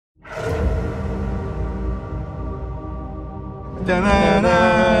Keep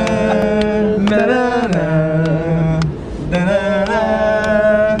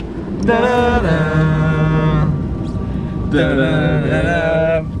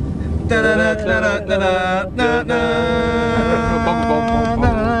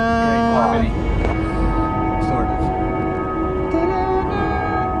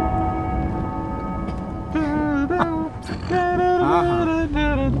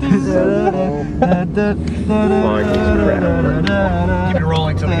it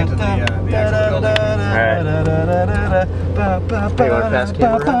rolling till we get to the actual building. Alright. Hey, you want to pass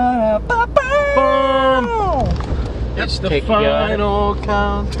camera? It's the final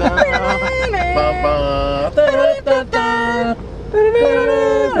countdown.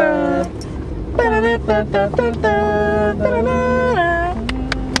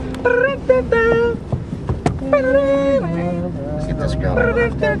 Let's get this going.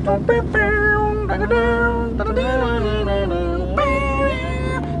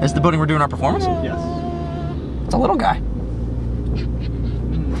 Is the building we're doing our performance? Yes. It's a little guy.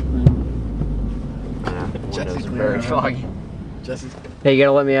 Jesse's very foggy. Jesse's. Hey, you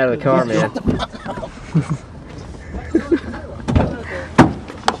gotta let me out of the car, man.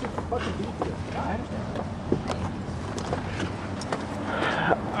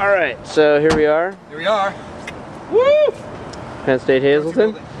 Alright, so here we are. Here we are. Woo! Penn State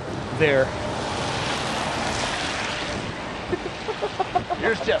Hazleton. There.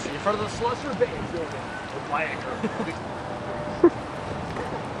 Here's Jesse in front of the Slusser-Bayzick building.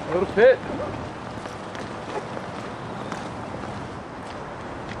 Go to Pitt.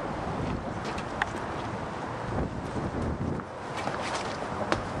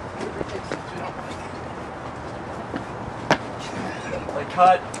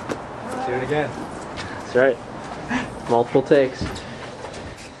 Cut. Do it again. That's right. Multiple takes.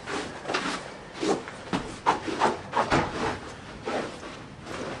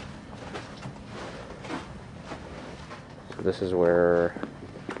 So this is where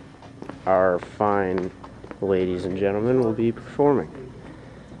our fine ladies and gentlemen will be performing.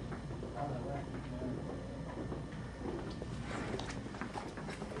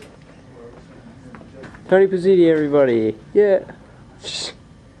 Tony Pizziti, everybody. Yeah.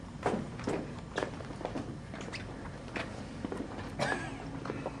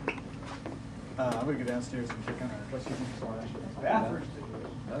 I'm gonna go downstairs and check on our bathroom.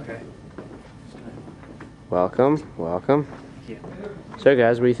 Okay. Welcome, welcome. Thank you. So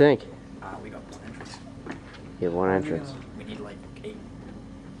guys, what do you think? We got one entrance. You have one entrance. We need like 8.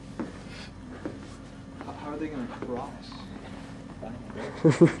 How are they gonna cross?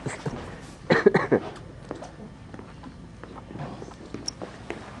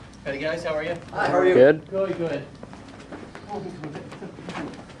 Hey guys, how are you? Hi, how are you? Good? Good, good.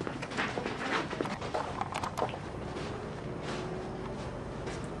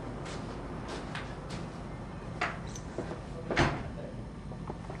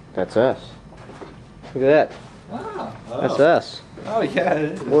 That's us. Look at that. Wow. That's us. Oh, yeah,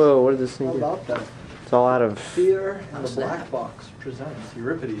 it is. Whoa, what did this thing How do? about that? It's all out of... Theater and the Black Box presents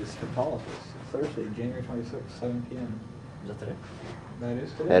Euripides Hippolytus, Thursday, January 26th, 7 p.m. Is that today? That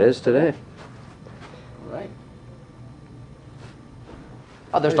is today. That is today. All right.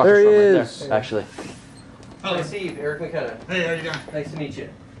 Oh, there's There Dr. he Strum right is. there, actually. Hi, Steve. Eric McKenna. Hey, how you doing? Nice to meet you.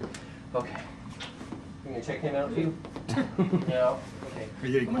 Okay. You gonna check him out too? No. Okay. Are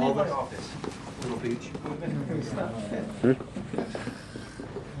you getting Come on all in my this? office, little pooch.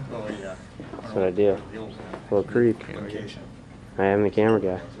 Oh, yeah. That's what I do. Little creep. Location. I am the camera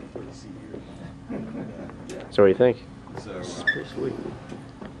guy. So what do you think? So, Pretty sweet.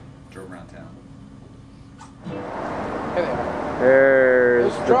 drove around town. Hey there.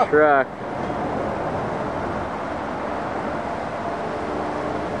 There's the truck.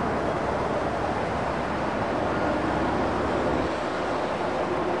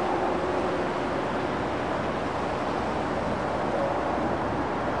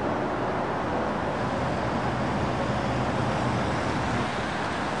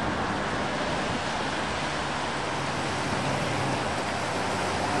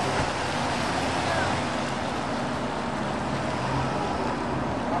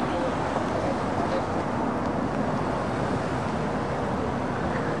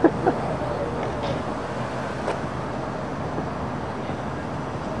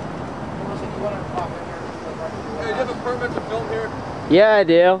 Hey, do you have a permit to film here? Yeah, I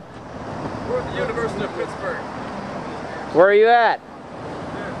do. We're at the University of Pittsburgh. Where are you at?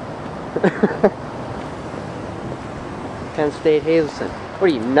 Penn State Hazleton. What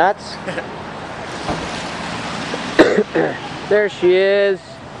are you, nuts? There she is.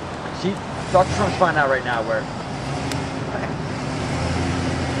 Dr. Strum's finding out right now where.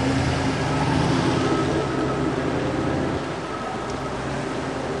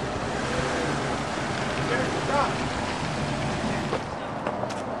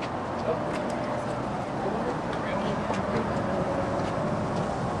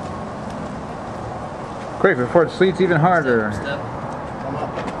 Quick, before it sleets even harder. Step. Come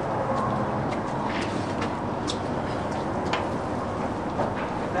up.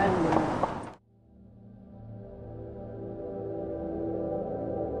 Ben,